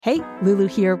Hey, Lulu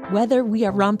here. Whether we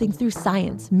are romping through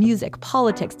science, music,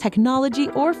 politics, technology,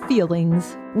 or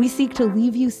feelings, we seek to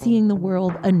leave you seeing the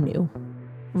world anew.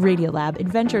 Radiolab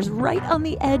adventures right on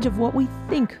the edge of what we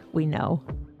think we know,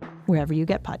 wherever you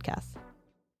get podcasts.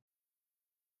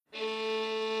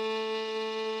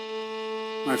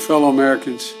 My fellow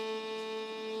Americans,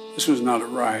 this was not a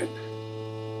riot.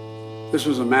 This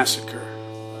was a massacre.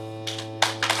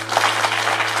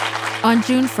 On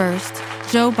June 1st,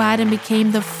 Joe Biden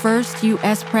became the first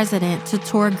U.S. president to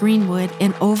tour Greenwood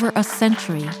in over a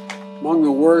century. Among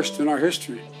the worst in our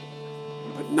history,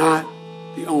 but not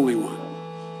the only one.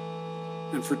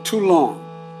 And for too long,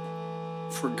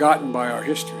 forgotten by our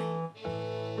history.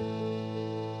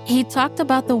 He talked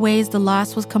about the ways the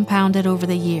loss was compounded over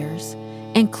the years,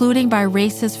 including by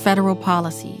racist federal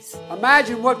policies.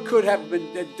 Imagine what could have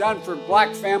been done for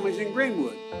black families in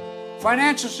Greenwood.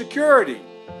 Financial security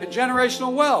and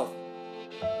generational wealth.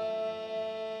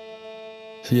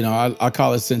 You know, I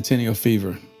call it Centennial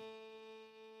Fever.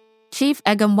 Chief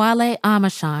Egamwale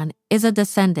Amashan is a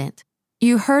descendant.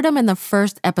 You heard him in the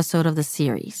first episode of the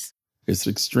series. It's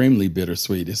extremely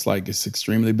bittersweet. It's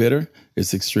extremely bitter.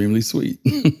 It's extremely sweet.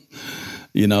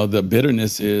 You know, the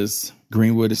bitterness is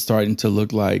Greenwood is starting to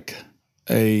look like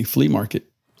a flea market.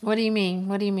 What do you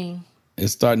mean?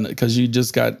 It's starting because you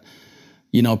just got,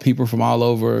 you know, people from all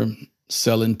over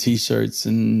selling T-shirts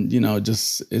and, you know,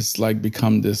 just it's like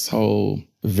become this whole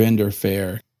vendor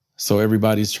fair. So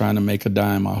everybody's trying to make a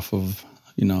dime off of,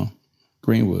 you know,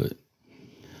 Greenwood.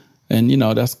 And, you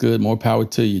know, that's good. More power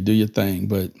to you. Do your thing.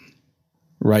 But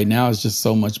right now it's just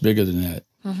so much bigger than that.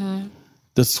 Mm-hmm.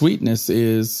 The sweetness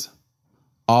is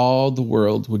all the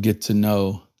world will get to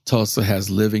know Tulsa has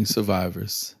living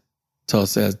survivors.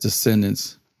 Tulsa has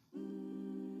descendants.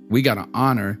 We got to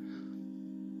honor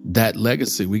that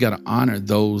legacy. We got to honor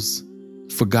those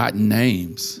forgotten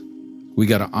names. We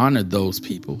got to honor those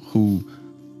people who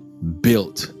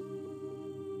built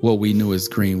what we knew as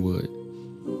Greenwood,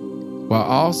 while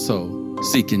also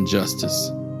seeking justice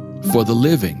for the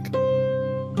living.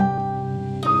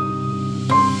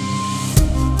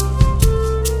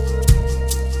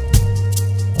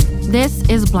 This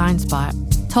is Blind Spot,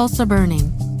 Tulsa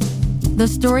Burning, the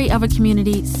story of a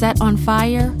community set on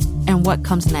fire and what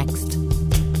comes next.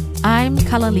 I'm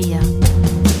Kalalia.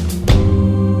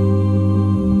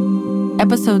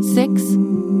 Episode 6,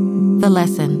 The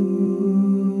Lesson.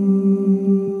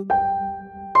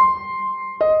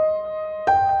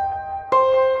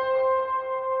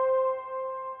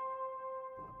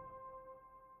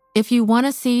 If you want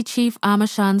to see Chief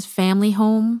Amashan's family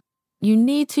home, you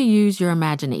need to use your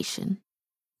imagination.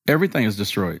 Everything is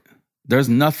destroyed. There's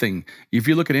nothing. If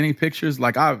you look at any pictures,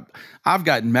 like I've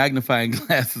got magnifying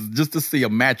glasses just to see a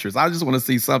mattress. I just want to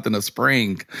see something, a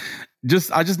spring.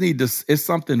 I just need this. It's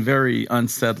something very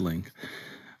unsettling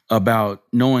about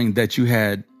knowing that you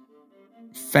had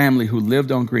family who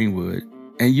lived on Greenwood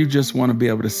and you just want to be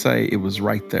able to say it was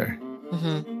right there.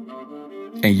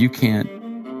 Mm-hmm. And you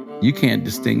can't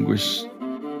distinguish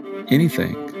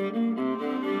anything.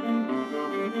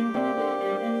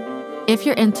 If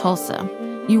you're in Tulsa,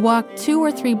 you walk 2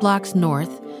 or 3 blocks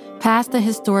north past the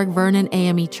historic Vernon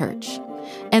AME Church,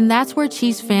 and that's where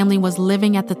Chief's family was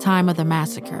living at the time of the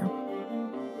massacre.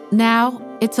 Now,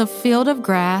 it's a field of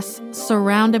grass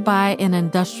surrounded by an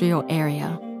industrial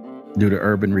area. Due to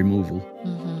urban removal.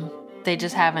 Mm-hmm. They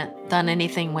just haven't done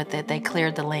anything with it. They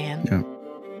cleared the land. Yeah.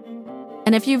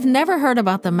 And if you've never heard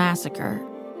about the massacre,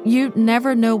 you'd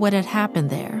never know what had happened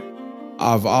there.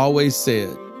 I've always said,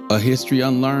 a history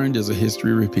unlearned is a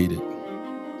history repeated.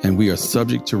 And we are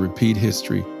subject to repeat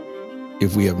history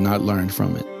if we have not learned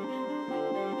from it.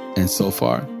 And so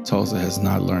far, Tulsa has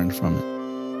not learned from it.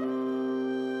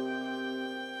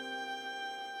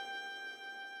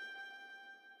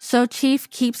 So Chief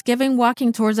keeps giving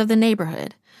walking tours of the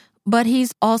neighborhood, but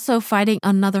he's also fighting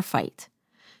another fight.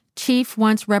 Chief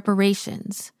wants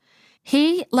reparations.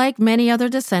 He, like many other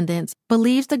descendants,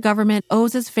 believes the government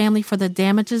owes his family for the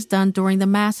damages done during the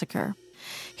massacre.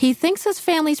 He thinks his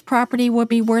family's property would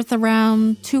be worth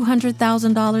around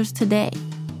 $200,000 today.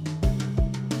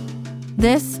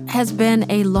 This has been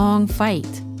a long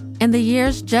fight. In the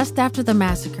years just after the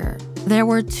massacre, there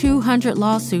were 200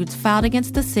 lawsuits filed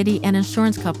against the city and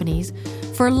insurance companies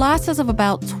for losses of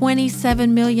about $27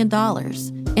 million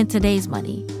in today's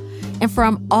money. And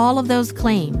from all of those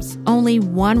claims, only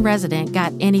one resident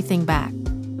got anything back.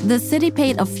 The city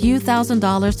paid a few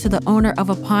 $1,000s to the owner of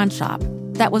a pawn shop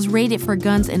that was raided for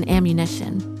guns and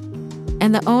ammunition.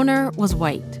 And the owner was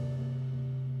white.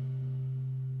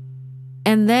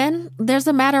 And then there's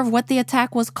a matter of what the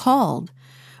attack was called.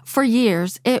 For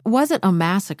years, it wasn't a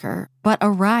massacre, but a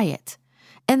riot.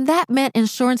 And that meant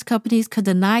insurance companies could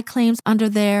deny claims under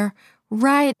their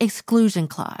riot exclusion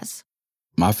clause.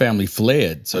 My family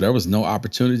fled, so there was no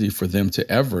opportunity for them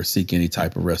to ever seek any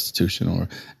type of restitution or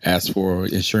ask for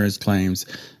insurance claims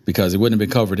because it wouldn't have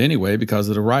been covered anyway because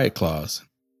of the riot clause.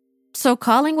 So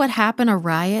calling what happened a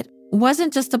riot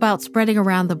wasn't just about spreading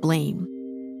around the blame.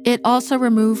 It also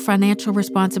removed financial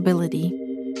responsibility.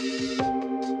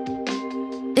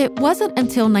 It wasn't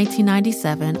until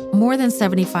 1997, more than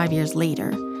 75 years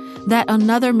later, that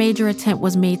another major attempt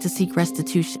was made to seek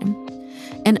restitution.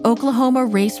 An Oklahoma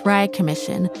Race Riot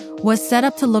Commission was set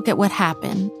up to look at what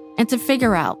happened and to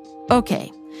figure out, okay,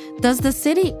 does the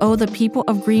city owe the people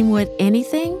of Greenwood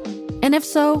anything? And if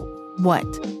so, what?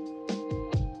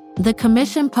 The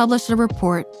commission published a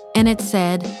report, and it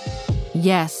said,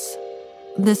 yes,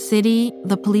 the city,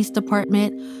 the police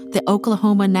department, the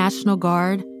Oklahoma National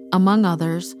Guard, among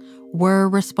others, were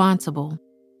responsible.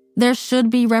 There should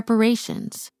be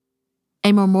reparations.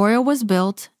 A memorial was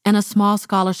built and a small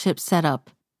scholarship set up.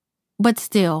 But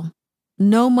still,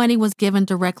 no money was given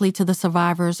directly to the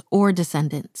survivors or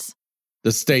descendants.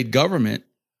 The state government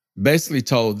basically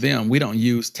told them, we don't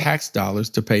use tax dollars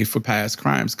to pay for past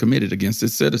crimes committed against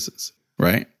its citizens,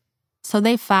 right? So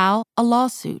they filed a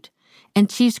lawsuit, and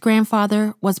Chief's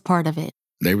grandfather was part of it.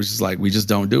 They were just like, we just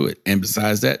don't do it. And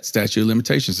besides that, statute of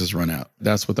limitations has run out.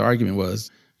 That's what the argument was.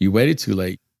 You waited too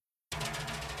late.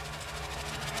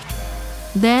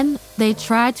 Then they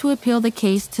tried to appeal the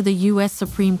case to the U.S.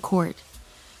 Supreme Court,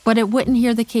 but it wouldn't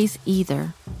hear the case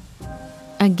either.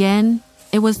 Again,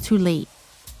 it was too late.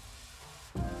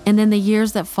 And in the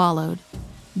years that followed,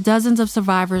 dozens of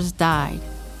survivors died,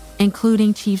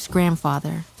 including Chief's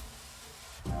grandfather.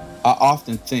 I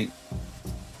often think,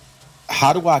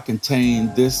 how do I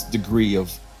contain this degree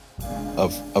of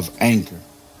anger,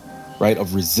 right,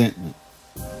 of resentment,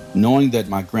 knowing that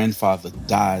my grandfather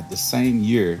died the same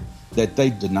year that they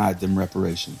denied them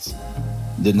reparations,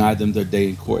 denied them their day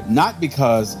in court, not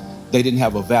because they didn't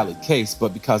have a valid case,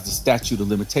 but because the statute of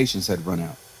limitations had run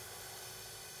out.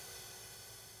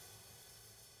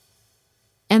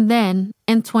 And then,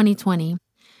 in 2020,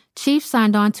 Chief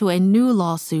signed on to a new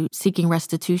lawsuit seeking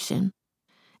restitution.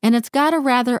 And it's got a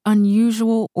rather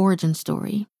unusual origin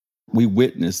story. We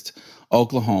witnessed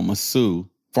Oklahoma sue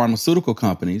pharmaceutical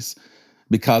companies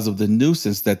because of the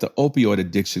nuisance that the opioid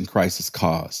addiction crisis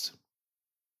caused.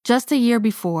 Just a year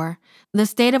before, the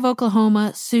state of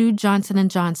Oklahoma sued Johnson &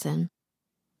 Johnson.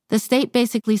 The state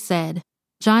basically said,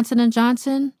 Johnson &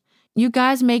 Johnson, you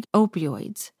guys make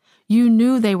opioids. You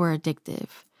knew they were addictive.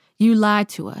 You lied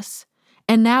to us.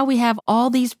 And now we have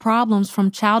all these problems from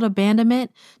child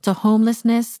abandonment to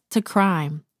homelessness to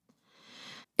crime.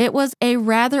 It was a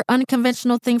rather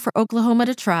unconventional thing for Oklahoma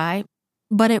to try,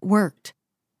 but it worked.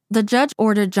 The judge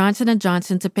ordered Johnson &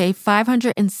 Johnson to pay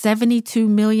 $572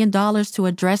 million to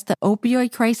address the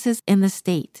opioid crisis in the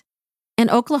state. In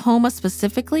Oklahoma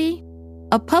specifically,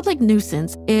 a public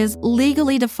nuisance is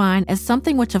legally defined as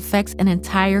something which affects an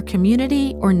entire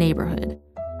community or neighborhood.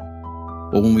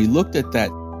 Well, when we looked at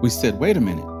that, we said, wait a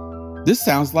minute, this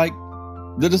sounds like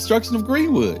the destruction of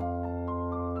Greenwood.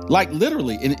 Like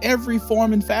literally in every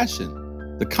form and fashion.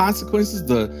 The consequences,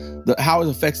 the how it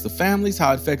affects the families,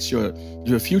 how it affects your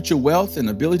future wealth and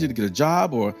ability to get a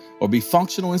job or be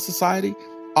functional in society.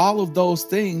 All of those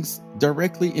things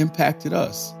directly impacted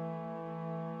us.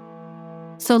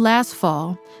 So last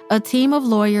fall, a team of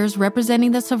lawyers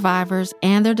representing the survivors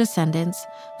and their descendants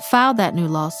filed that new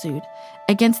lawsuit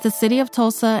against the city of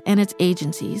Tulsa and its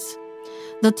agencies.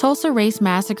 The Tulsa Race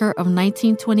Massacre of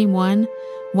 1921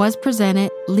 was presented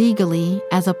legally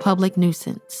as a public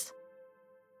nuisance.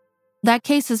 That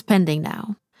case is pending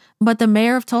now, but the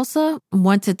mayor of Tulsa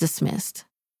wants it dismissed.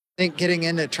 I think getting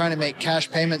into trying to make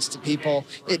cash payments to people,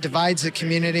 it divides the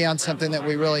community on something that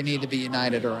we really need to be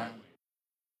united around.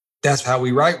 That's how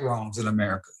we right wrongs in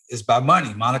America, is by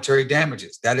money, monetary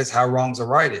damages. That is how wrongs are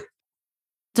righted.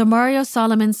 Demario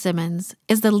Solomon Simmons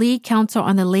is the lead counsel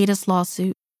on the latest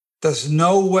lawsuit. There's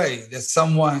no way that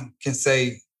someone can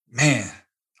say, man,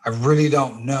 I really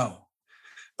don't know.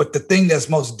 But the thing that's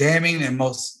most damning and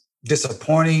most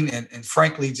disappointing and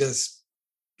frankly just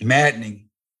maddening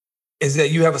is that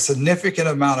you have a significant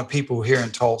amount of people here in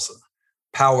Tulsa,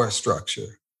 power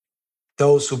structure,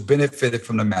 those who benefited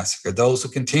from the massacre, those who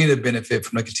continue to benefit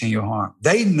from the continual harm.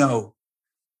 They know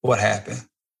what happened,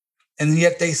 and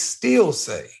yet they still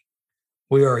say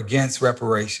we are against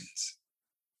reparations.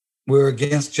 We're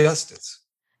against justice.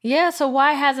 Yeah, so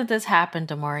why hasn't this happened,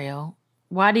 Demario?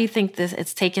 Why do you think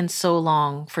it's taken so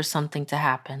long for something to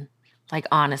happen? Like,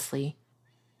 honestly.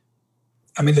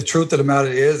 I mean, the truth of the matter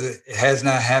is it has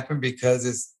not happened because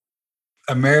it's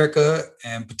America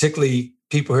and particularly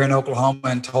people here in Oklahoma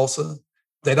and Tulsa,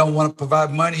 they don't want to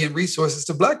provide money and resources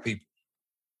to Black people.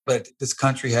 But this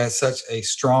country has such a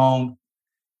strong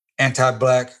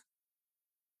anti-Black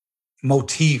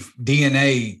motif,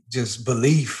 DNA, just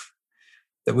belief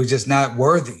that we're just not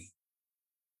worthy.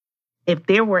 If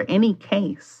there were any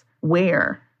case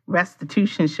where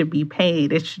restitution should be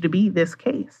paid, it should be this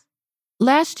case.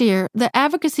 Last year, the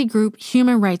advocacy group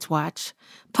Human Rights Watch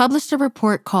published a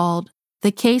report called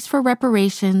The Case for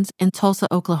Reparations in Tulsa,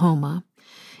 Oklahoma.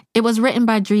 It was written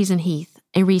by Dreesen Heath,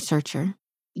 a researcher.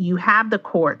 You have the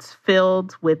courts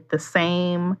filled with the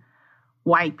same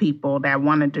white people that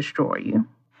want to destroy you.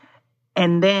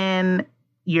 And then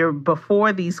you're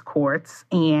before these courts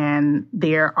and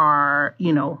there are,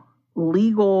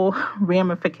 legal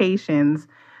ramifications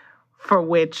for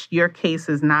which your case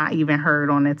is not even heard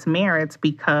on its merits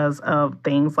because of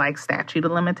things like statute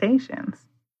of limitations.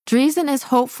 Dreesen is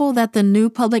hopeful that the new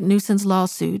public nuisance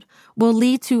lawsuit will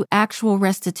lead to actual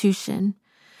restitution.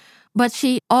 But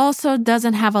she also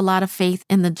doesn't have a lot of faith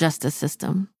in the justice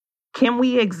system. Can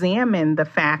we examine the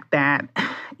fact that,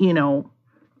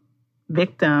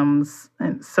 victims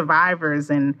and survivors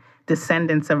and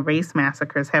descendants of race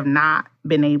massacres have not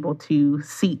been able to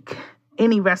seek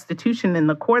any restitution in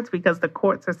the courts because the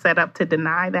courts are set up to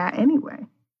deny that anyway?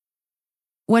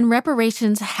 When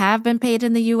reparations have been paid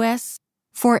in the U.S.,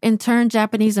 for interned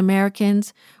Japanese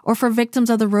Americans or for victims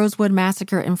of the Rosewood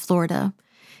Massacre in Florida,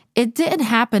 it didn't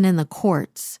happen in the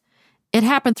courts. It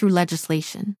happened through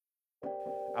legislation.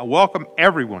 I welcome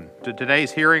everyone to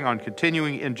today's hearing on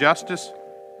continuing injustice,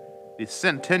 the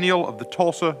centennial of the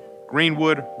Tulsa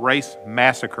Greenwood Race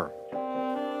Massacre.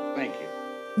 Thank you.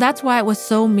 That's why it was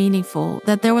so meaningful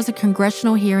that there was a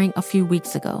congressional hearing a few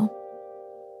weeks ago.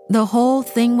 The whole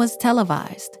thing was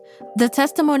televised. The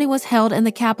testimony was held in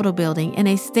the Capitol building in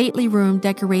a stately room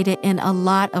decorated in a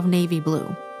lot of navy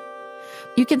blue.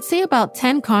 You can see about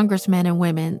 10 congressmen and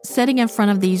women sitting in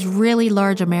front of these really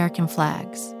large American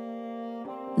flags.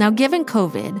 Now, given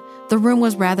COVID, the room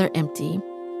was rather empty,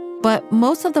 but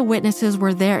most of the witnesses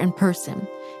were there in person,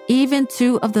 even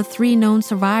 2 of the 3 known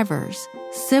survivors,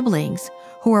 siblings,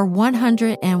 who are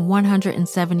 100 and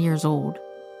 107 years old.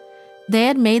 They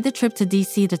had made the trip to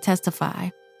D.C. to testify,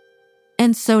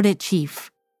 and so did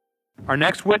Chief. Our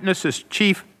next witness is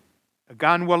Chief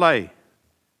Egunwale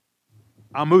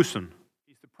Amusan.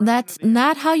 That's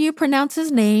not how you pronounce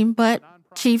his name, but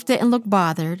Chief didn't look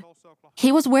bothered.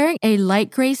 He was wearing a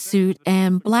light gray suit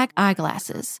and black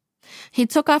eyeglasses. He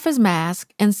took off his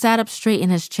mask and sat up straight in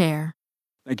his chair.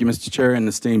 Thank you, Mr. Chair and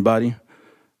esteemed body.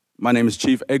 My name is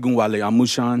Chief Egunwale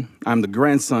Amusan. I'm the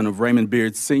grandson of Raymond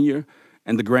Beard Sr.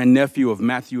 and the grandnephew of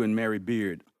Matthew and Mary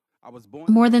Beard. I was born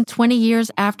more than 20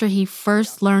 years after he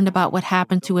first learned about what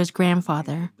happened to his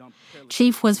grandfather.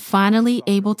 Chief was finally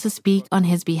able to speak on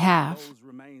his behalf.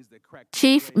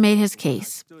 Chief made his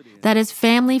case that his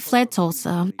family fled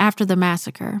Tulsa after the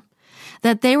massacre,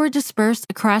 that they were dispersed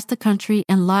across the country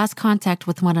and lost contact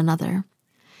with one another,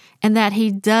 and that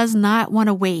he does not want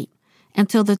to wait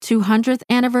until the 200th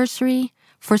anniversary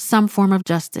for some form of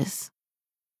justice.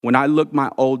 When I look my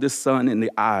oldest son in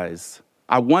the eyes,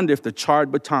 I wonder if the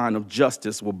charred baton of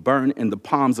justice will burn in the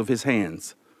palms of his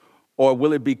hands, or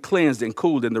will it be cleansed and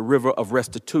cooled in the river of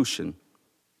restitution?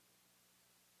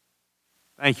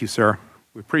 Thank you, sir.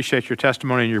 We appreciate your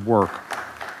testimony and your work.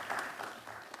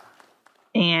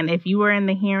 And if you were in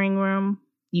the hearing room,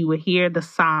 you would hear the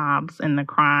sobs and the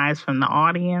cries from the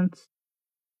audience.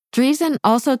 Dreesen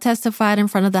also testified in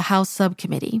front of the House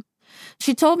subcommittee.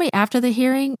 She told me after the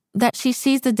hearing that she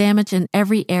sees the damage in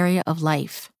every area of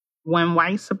life. When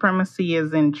white supremacy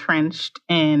is entrenched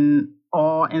in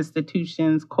all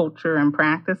institutions, culture, and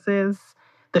practices,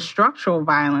 the structural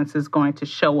violence is going to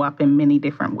show up in many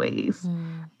different ways.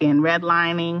 In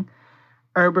redlining,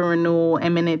 urban renewal,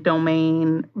 eminent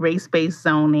domain, race-based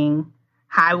zoning,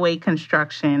 highway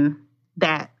construction,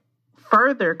 that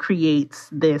further creates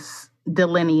this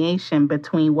delineation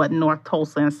between what North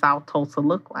Tulsa and South Tulsa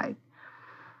look like.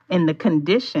 And the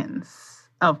conditions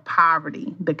of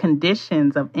poverty, the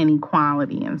conditions of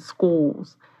inequality in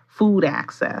schools, food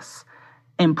access,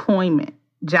 employment,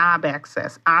 job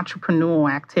access,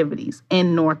 entrepreneurial activities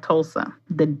in North Tulsa,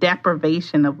 the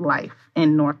deprivation of life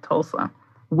in North Tulsa,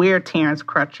 where Terrence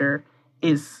Crutcher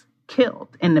is killed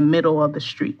in the middle of the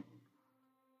street.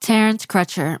 Terrence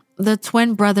Crutcher, the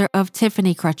twin brother of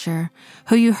Tiffany Crutcher,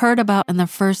 who you heard about in the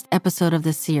first episode of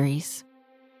this series.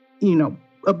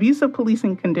 Abusive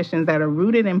policing conditions that are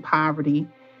rooted in poverty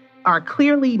are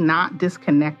clearly not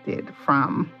disconnected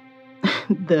from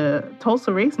the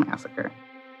Tulsa Race Massacre.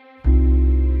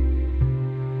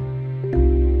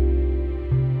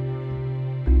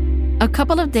 A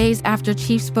couple of days after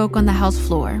Chief spoke on the House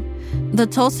floor, the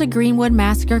Tulsa Greenwood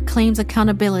Massacre Claims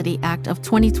Accountability Act of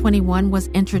 2021 was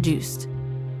introduced.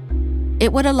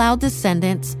 It would allow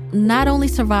descendants, not only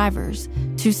survivors,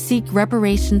 to seek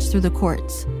reparations through the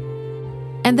courts.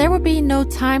 And there would be no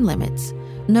time limits,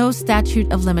 no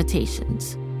statute of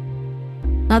limitations.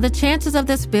 Now, the chances of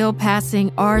this bill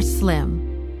passing are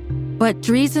slim. But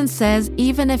Dreesen says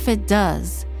even if it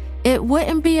does, it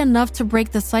wouldn't be enough to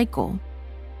break the cycle.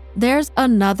 There's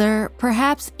another,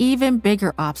 perhaps even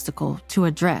bigger obstacle to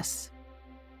address.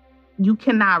 You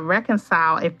cannot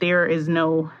reconcile if there is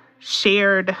no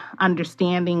shared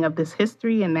understanding of this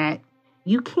history, and that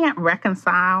you can't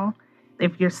reconcile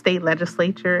if your state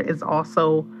legislature is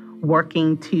also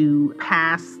working to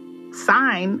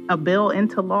sign a bill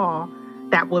into law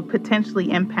that would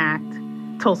potentially impact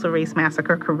Tulsa Race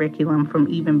Massacre curriculum from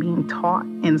even being taught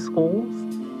in schools.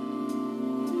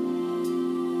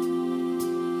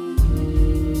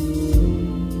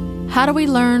 How do we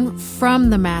learn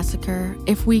from the massacre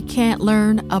if we can't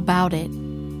learn about it?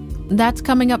 That's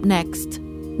coming up next.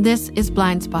 This is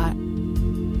Blind Spot.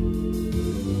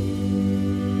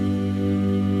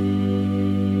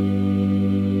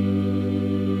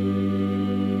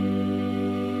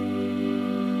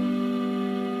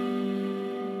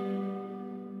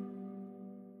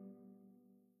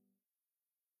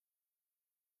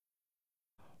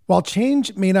 While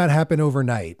change may not happen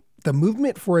overnight, the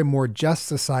movement for a more just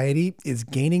society is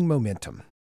gaining momentum.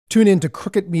 Tune in to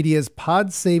Crooked Media's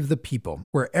Pod Save the People,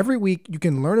 where every week you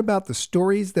can learn about the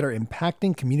stories that are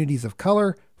impacting communities of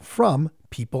color from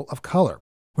people of color.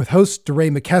 With hosts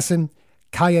DeRay McKesson,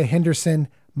 Kaya Henderson,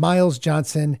 Miles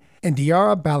Johnson, and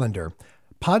Diara Ballender,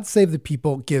 Pod Save the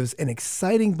People gives an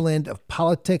exciting blend of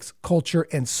politics, culture,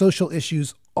 and social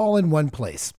issues all in one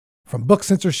place. From book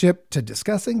censorship to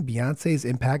discussing Beyoncé's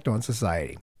impact on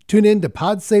society. Tune in to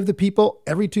Pod Save the People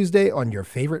every Tuesday on your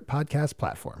favorite podcast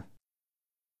platform.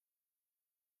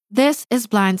 This is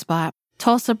Blind Spot,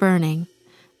 Tulsa Burning.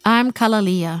 I'm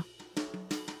Kalalea.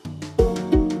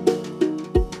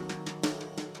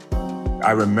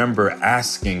 I remember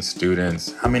asking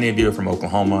students, how many of you are from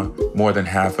Oklahoma? More than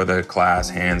half of the class,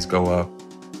 hands go up.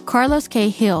 Carlos K.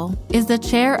 Hill is the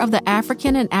chair of the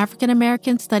African and African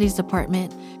American Studies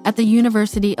Department at the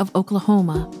University of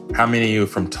Oklahoma. How many of you are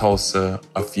from Tulsa?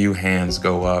 A few hands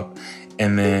go up.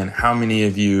 And then how many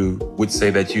of you would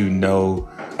say that you know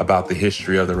about the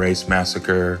history of the race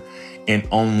massacre? And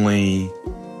only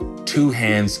 2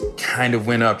 hands kind of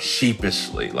went up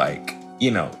sheepishly, like,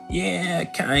 yeah,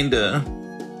 kinda.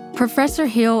 Professor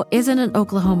Hill isn't an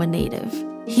Oklahoma native.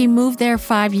 He moved there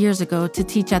 5 years ago to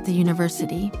teach at the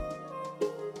university.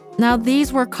 Now,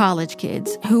 these were college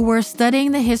kids who were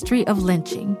studying the history of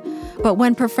lynching. But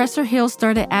when Professor Hill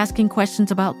started asking questions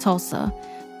about Tulsa,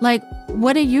 like,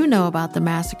 what do you know about the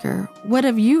massacre? What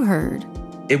have you heard?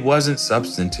 It wasn't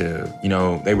substantive.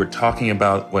 They were talking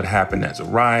about what happened as a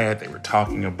riot. They were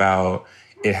talking about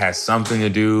it has something to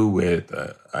do with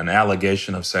an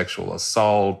allegation of sexual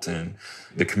assault and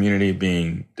the community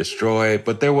being destroyed.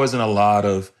 But there wasn't a lot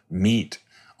of meat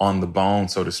on the bone,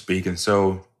 so to speak. And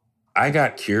so I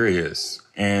got curious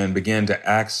and began to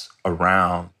ask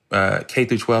around K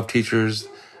through 12 teachers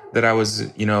that I was,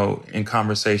 in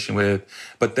conversation with.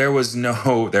 But there was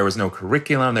no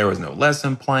curriculum, there was no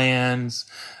lesson plans,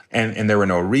 and there were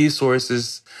no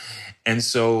resources. And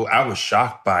so I was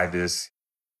shocked by this.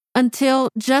 Until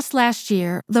just last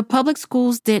year, the public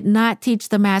schools did not teach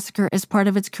the massacre as part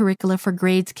of its curricula for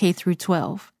grades K through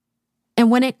 12.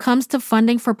 And when it comes to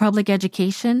funding for public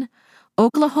education,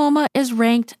 Oklahoma is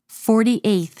ranked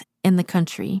 48th in the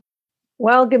country.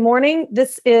 Well, good morning.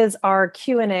 This is our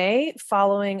Q&A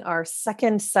following our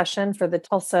second session for the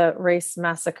Tulsa Race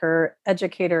Massacre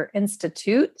Educator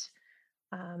Institute.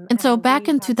 And so back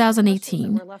in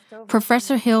 2018,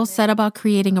 Professor Hill set about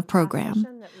creating a program.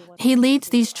 He leads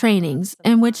these trainings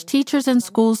in which teachers in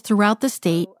schools throughout the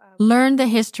state learn the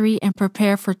history and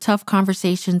prepare for tough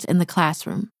conversations in the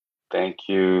classroom. Thank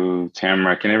you,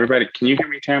 Tamara. Can you hear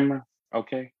me, Tamara?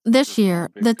 Okay. This year,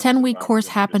 the 10-week course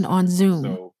happened on Zoom.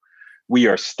 So we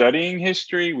are studying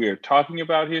history, we are talking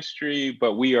about history,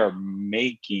 but we are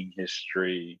making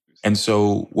history. And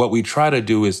so what we try to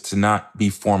do is to not be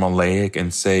formulaic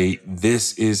and say,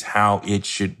 this is how it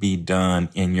should be done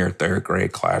in your 3rd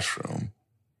grade classroom.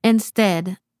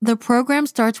 Instead, the program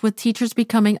starts with teachers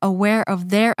becoming aware of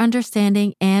their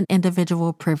understanding and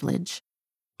individual privilege.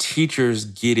 Teachers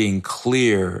getting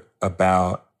clear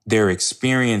about their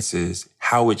experiences,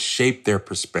 how it shaped their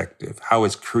perspective, how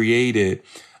it's created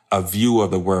a view of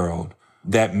the world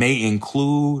that may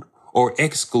include or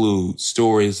exclude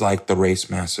stories like the race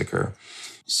massacre.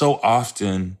 So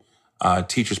often,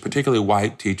 teachers, particularly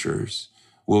white teachers,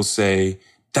 will say,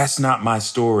 that's not my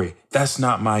story. That's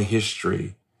not my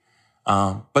history.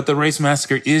 But the race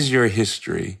massacre is your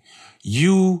history.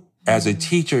 You, as a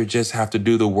teacher, just have to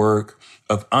do the work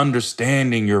of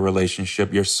understanding your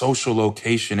relationship, your social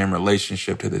location in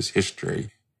relationship to this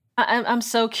history. I'm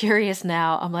so curious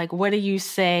now. I'm like, what do you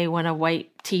say when a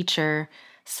white teacher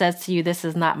says to you, this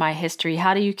is not my history?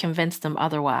 How do you convince them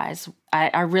otherwise?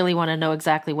 I really want to know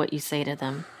exactly what you say to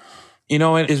them. You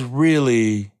know, it is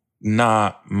really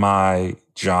not my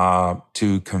job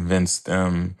to convince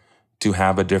them to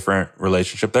have a different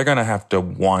relationship. They're going to have to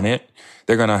want it.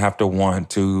 They're going to have to want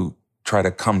to try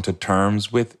to come to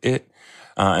terms with it.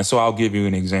 And so I'll give you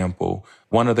an example.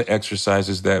 One of the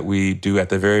exercises that we do at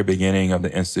the very beginning of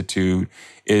the Institute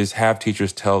is have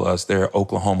teachers tell us their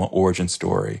Oklahoma origin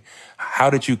story. How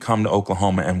did you come to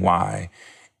Oklahoma and why?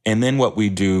 And then what we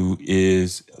do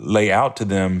is lay out to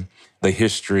them the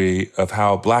history of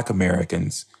how Black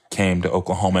Americans came to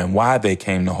Oklahoma and why they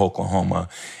came to Oklahoma.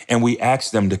 And we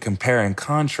ask them to compare and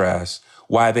contrast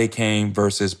why they came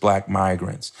versus Black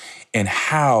migrants and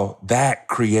how that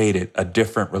created a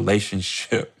different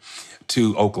relationship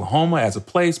to Oklahoma as a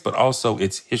place, but also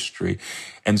its history.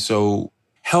 And so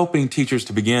helping teachers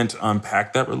to begin to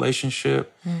unpack that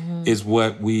relationship is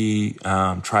what we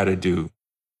try to do.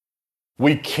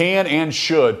 We can and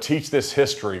should teach this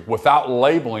history without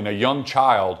labeling a young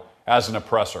child as an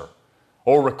oppressor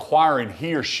or requiring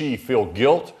he or she feel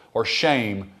guilt or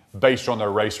shame based on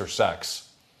their race or sex.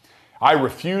 I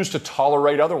refuse to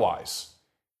tolerate otherwise.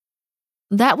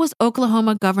 That was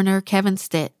Oklahoma Governor Kevin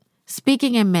Stitt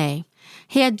speaking in May.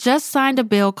 He had just signed a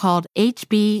bill called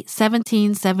HB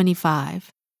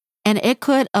 1775, and it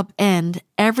could upend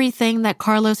everything that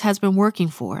Carlos has been working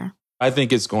for. I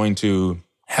think it's going to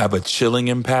have a chilling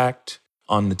impact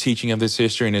on the teaching of this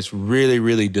history, and it's really,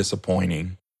 really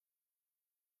disappointing.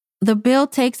 The bill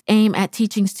takes aim at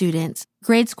teaching students,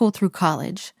 grade school through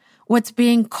college, what's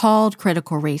being called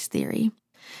critical race theory.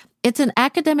 It's an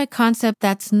academic concept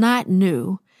that's not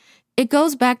new. It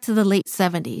goes back to the late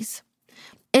 70s.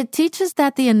 It teaches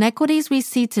that the inequities we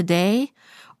see today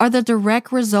are the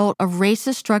direct result of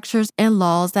racist structures and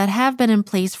laws that have been in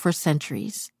place for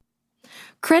centuries.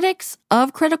 Critics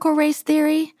of critical race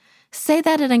theory say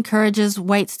that it encourages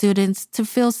white students to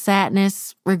feel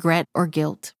sadness, regret, or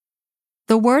guilt.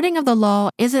 The wording of the law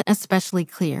isn't especially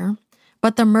clear,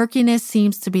 but the murkiness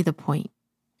seems to be the point.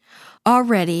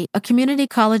 Already, a community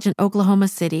college in Oklahoma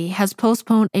City has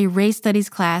postponed a race studies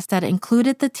class that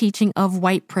included the teaching of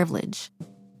white privilege.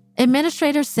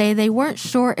 Administrators say they weren't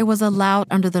sure it was allowed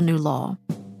under the new law.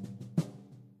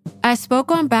 I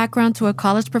spoke on background to a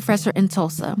college professor in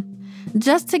Tulsa,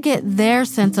 just to get their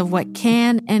sense of what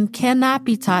can and cannot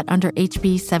be taught under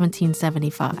HB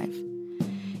 1775.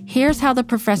 Here's how the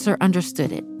professor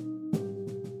understood it.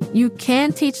 You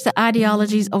can teach the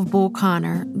ideologies of Bull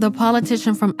Connor, the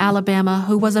politician from Alabama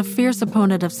who was a fierce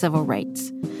opponent of civil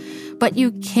rights. But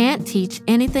you can't teach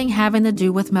anything having to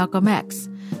do with Malcolm X,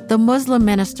 the Muslim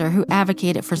minister who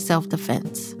advocated for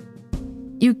self-defense.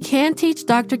 You can teach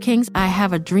Dr. King's I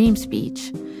Have a Dream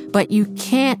speech, but you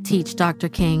can't teach Dr.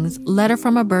 King's letter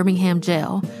from a Birmingham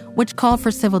jail, which called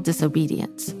for civil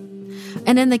disobedience.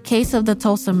 And in the case of the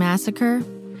Tulsa massacre,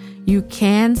 you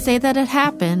can say that it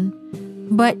happened,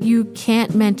 but you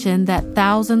can't mention that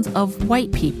thousands of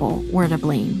white people were to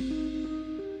blame.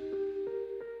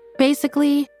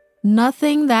 Basically,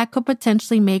 nothing that could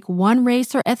potentially make one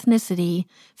race or ethnicity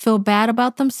feel bad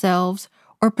about themselves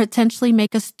or potentially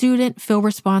make a student feel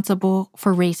responsible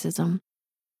for racism.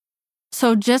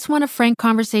 So just when a frank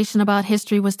conversation about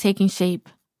history was taking shape,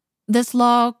 this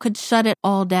law could shut it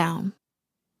all down.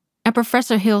 And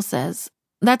Professor Hill says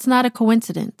that's not a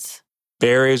coincidence.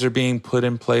 Barriers are being put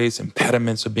in place,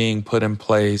 impediments are being put in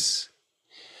place.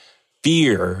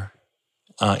 Fear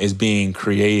is being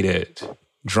created,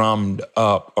 drummed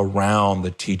up around the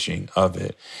teaching of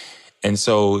it. And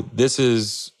so this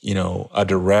is, a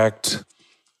direct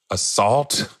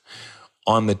assault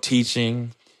on the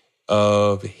teaching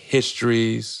of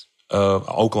histories of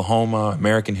Oklahoma,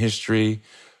 American history,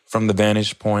 from the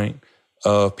vantage point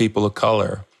of people of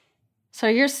color. So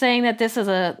you're saying that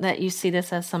that you see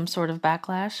this as some sort of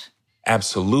backlash?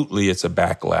 Absolutely, it's a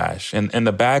backlash. And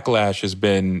the backlash has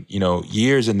been,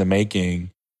 years in the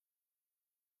making.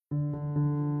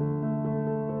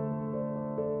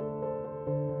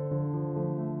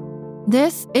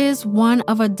 This is one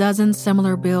of a dozen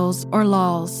similar bills or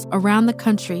laws around the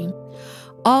country,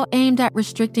 all aimed at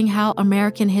restricting how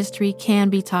American history can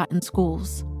be taught in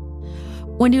schools.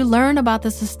 When you learn about the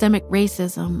systemic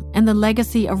racism and the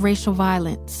legacy of racial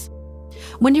violence,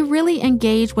 When you really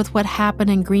engage with what happened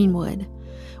in Greenwood,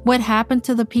 what happened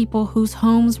to the people whose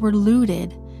homes were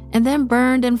looted and then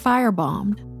burned and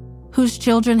firebombed, whose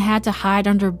children had to hide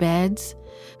under beds,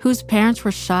 whose parents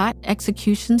were shot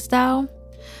execution style,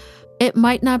 it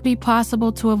might not be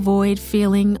possible to avoid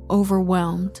feeling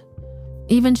overwhelmed,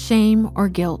 even shame or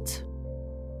guilt.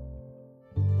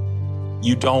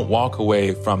 You don't walk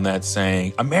away from that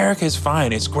saying, America is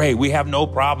fine, it's great, we have no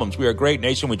problems, we're a great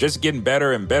nation, we're just getting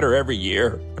better and better every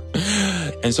year.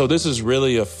 And so this is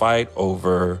really a fight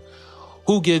over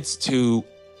who gets to,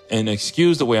 and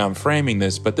excuse the way I'm framing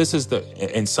this, but this is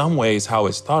in some ways how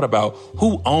it's thought about,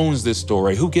 who owns this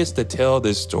story, who gets to tell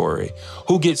this story,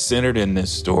 who gets centered in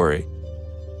this story.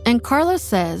 And Carlos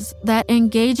says that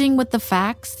engaging with the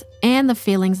facts and the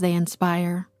feelings they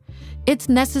inspire, it's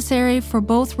necessary for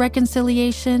both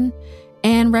reconciliation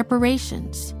and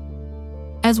reparations.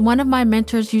 As one of my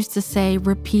mentors used to say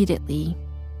repeatedly,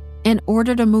 in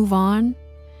order to move on,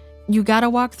 you gotta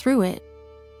walk through it,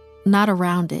 not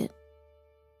around it.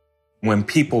 When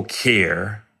people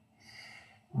care,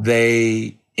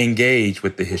 they engage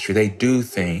with the history. They do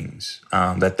things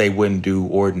that they wouldn't do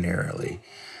ordinarily.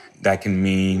 That can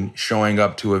mean showing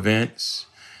up to events.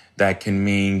 That can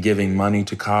mean giving money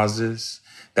to causes.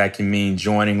 That can mean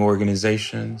joining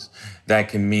organizations. That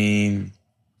can mean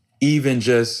even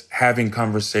just having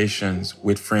conversations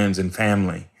with friends and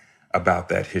family about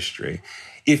that history.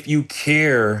 If you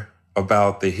care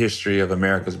about the history of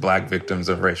America's Black victims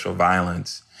of racial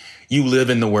violence, you live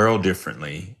in the world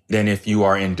differently than if you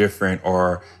are indifferent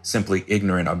or simply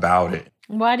ignorant about it.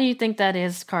 Why do you think that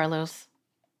is, Carlos?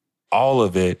 All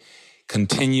of it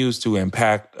continues to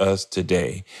impact us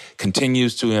today,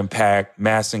 continues to impact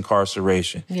mass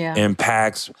incarceration,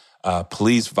 impacts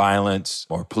police violence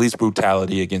or police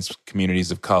brutality against communities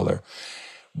of color.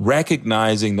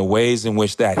 Recognizing the ways in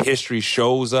which that history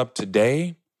shows up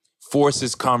today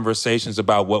forces conversations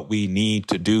about what we need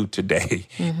to do today.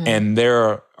 Mm-hmm. And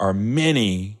there are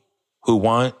many who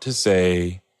want to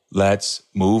say, let's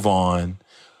move on.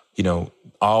 You know,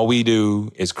 all we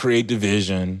do is create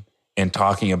division and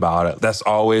talking about it. That's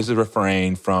always a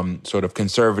refrain from sort of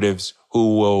conservatives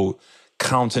who will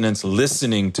countenance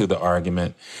listening to the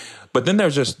argument. But then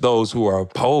there's just those who are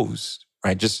opposed,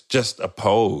 right? Just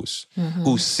opposed,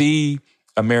 who see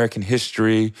American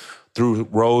history through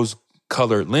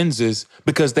rose-colored lenses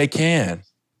because they can.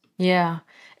 Yeah.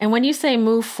 And when you say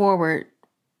move forward,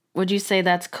 would you say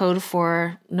that's code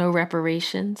for no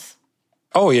reparations?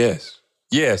 Oh, yes.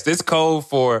 Yes, it's code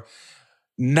for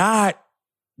not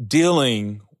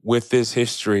dealing with this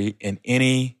history in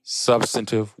any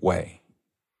substantive way.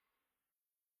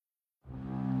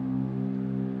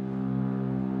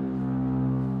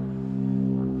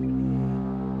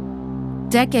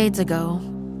 Decades ago,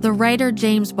 the writer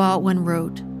James Baldwin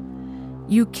wrote,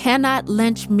 "You cannot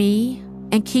lynch me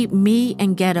and keep me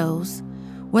in ghettos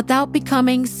without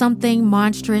becoming something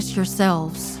monstrous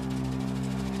yourselves."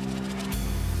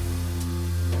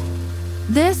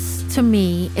 This, to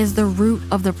me, is the root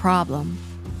of the problem.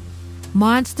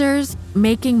 Monsters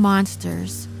making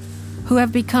monsters who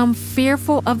have become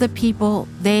fearful of the people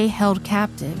they held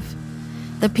captive,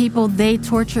 the people they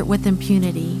tortured with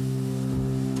impunity.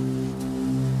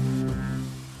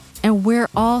 And we're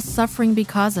all suffering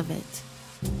because of it.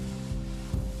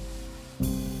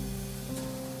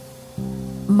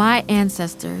 My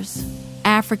ancestors,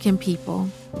 African people,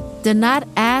 did not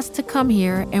ask to come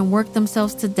here and work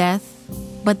themselves to death,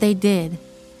 but they did.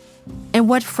 And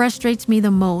what frustrates me the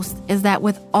most is that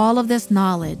with all of this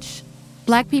knowledge,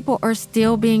 Black people are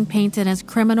still being painted as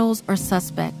criminals or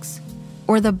suspects,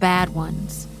 or the bad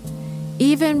ones,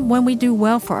 even when we do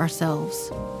well for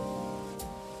ourselves.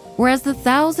 Whereas the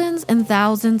thousands and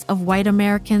thousands of white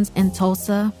Americans in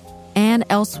Tulsa and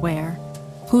elsewhere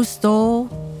who stole,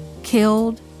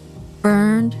 killed,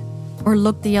 burned, or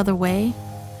looked the other way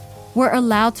were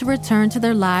allowed to return to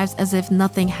their lives as if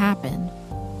nothing happened.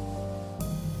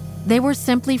 They were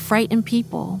simply frightened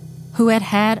people who had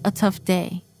had a tough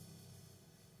day.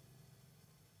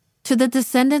 To the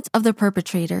descendants of the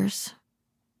perpetrators,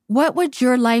 what would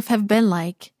your life have been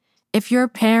like if your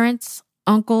parents,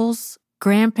 uncles,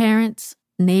 grandparents,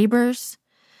 neighbors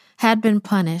had been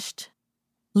punished,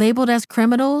 labeled as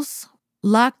criminals,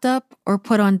 locked up, or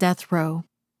put on death row?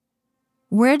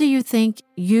 Where do you think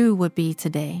you would be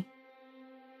today?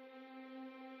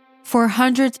 For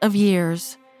hundreds of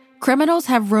years, criminals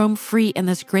have roamed free in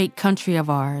this great country of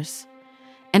ours,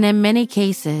 and in many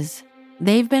cases,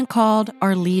 they've been called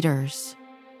our leaders.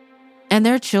 And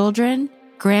their children,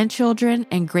 grandchildren,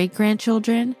 and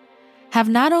great-grandchildren have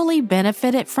not only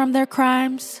benefited from their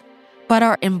crimes, but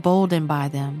are emboldened by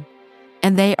them,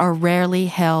 and they are rarely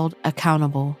held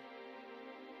accountable.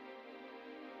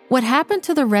 What happened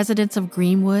to the residents of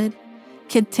Greenwood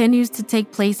continues to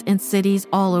take place in cities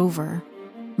all over.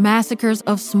 Massacres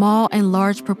of small and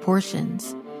large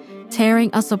proportions,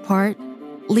 tearing us apart,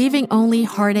 leaving only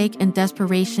heartache and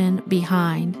desperation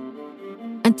behind,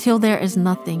 until there is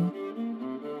nothing.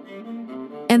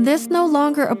 And this no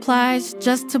longer applies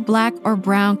just to Black or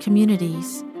brown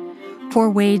communities. Poor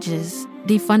wages,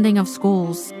 defunding of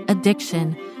schools,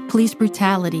 addiction, police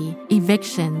brutality,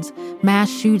 evictions, mass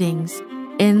shootings,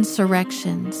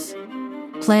 insurrections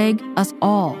plague us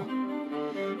all.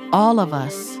 All of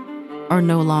us are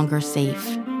no longer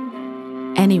safe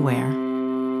anywhere.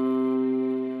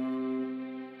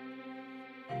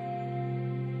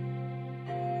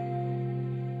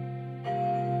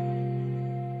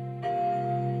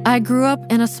 I grew up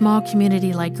in a small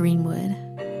community like Greenwood,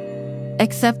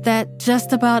 except that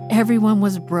just about everyone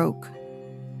was broke.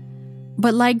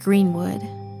 But like Greenwood,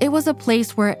 it was a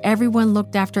place where everyone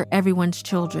looked after everyone's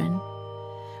children,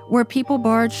 where people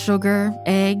borrowed sugar,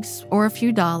 eggs, or a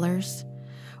few dollars,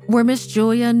 where Miss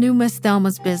Julia knew Miss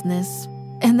Thelma's business,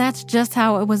 and that's just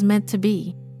how it was meant to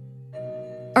be.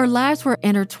 Our lives were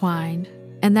intertwined,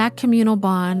 and that communal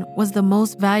bond was the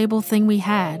most valuable thing we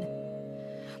had.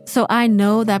 So I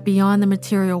know that beyond the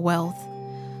material wealth,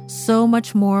 so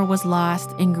much more was lost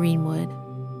in Greenwood.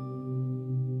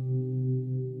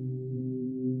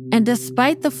 And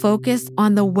despite the focus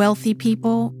on the wealthy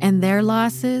people and their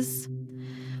losses,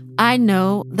 I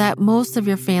know that most of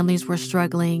your families were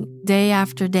struggling day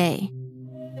after day.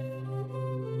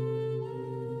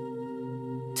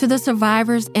 To the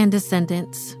survivors and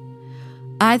descendants,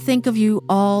 I think of you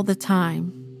all the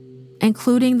time,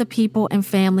 including the people and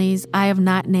families I have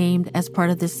not named as part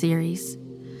of this series.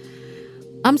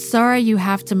 I'm sorry you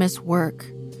have to miss work,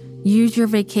 use your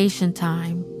vacation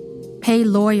time, pay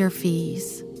lawyer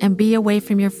fees, and be away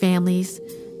from your families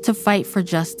to fight for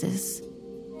justice.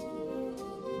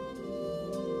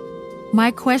 My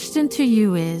question to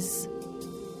you is,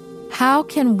 how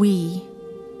can we,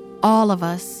 all of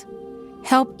us,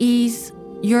 help ease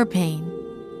your pain?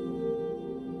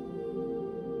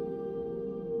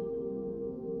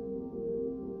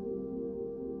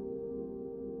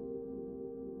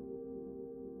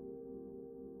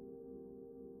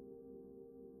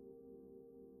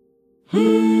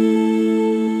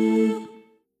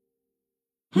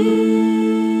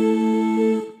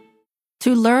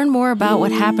 To learn more about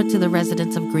what happened to the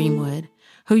residents of Greenwood,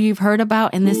 who you've heard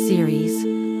about in this series,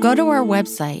 go to our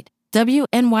website,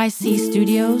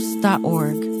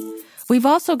 wnycstudios.org. We've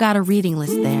also got a reading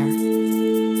list there.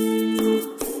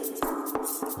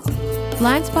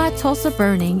 Blind Spot Tulsa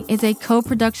Burning is a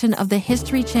co-production of the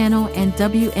History Channel and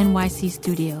WNYC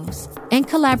Studios, in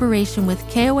collaboration with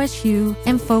KOSU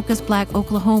and Focus Black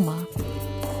Oklahoma.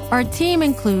 Our team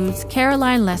includes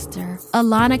Caroline Lester,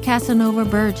 Alana Casanova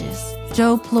Burgess,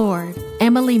 Joe Plord,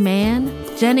 Emily Mann,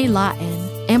 Jenny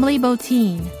Lawton, Emily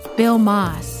Botine, Bill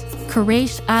Moss,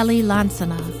 Quresh Ali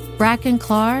Lansana, Bracken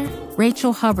Clark,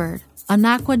 Rachel Hubbard,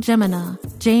 Anakwa Gemina,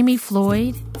 Jamie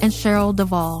Floyd, and Cheryl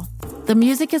Duvall. The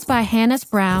music is by Hannes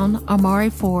Brown, Amari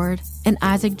Ford, and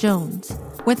Isaac Jones,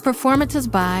 with performances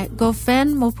by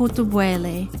Gofen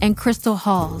Moputubuele and Crystal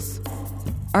Halls.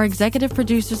 Our executive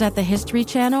producers at the History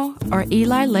Channel are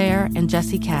Eli Lair and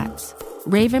Jesse Katz.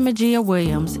 Raven Magia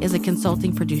Williams is a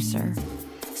consulting producer.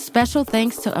 Special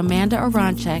thanks to Amanda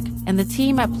Aronchek and the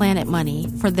team at Planet Money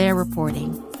for their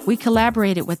reporting. We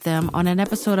collaborated with them on an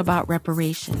episode about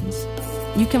reparations.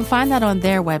 You can find that on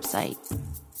their website.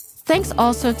 Thanks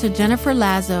also to Jennifer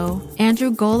Lazo,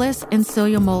 Andrew Golis, and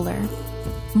Celia Moeller.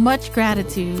 Much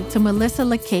gratitude to Melissa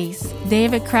LaCase,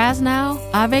 David Krasnow,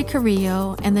 Ave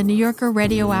Carrillo, and the New Yorker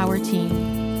Radio Hour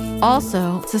team.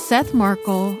 Also to Seth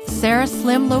Markle, Sarah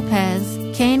Slim Lopez,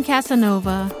 Kane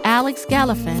Casanova, Alex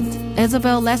Gallifant,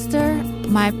 Isabel Lester,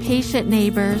 my patient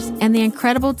neighbors, and the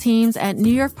incredible teams at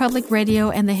New York Public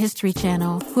Radio and the History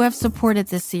Channel who have supported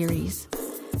this series.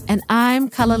 And I'm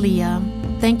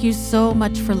Kalalia. Thank you so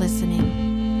much for listening.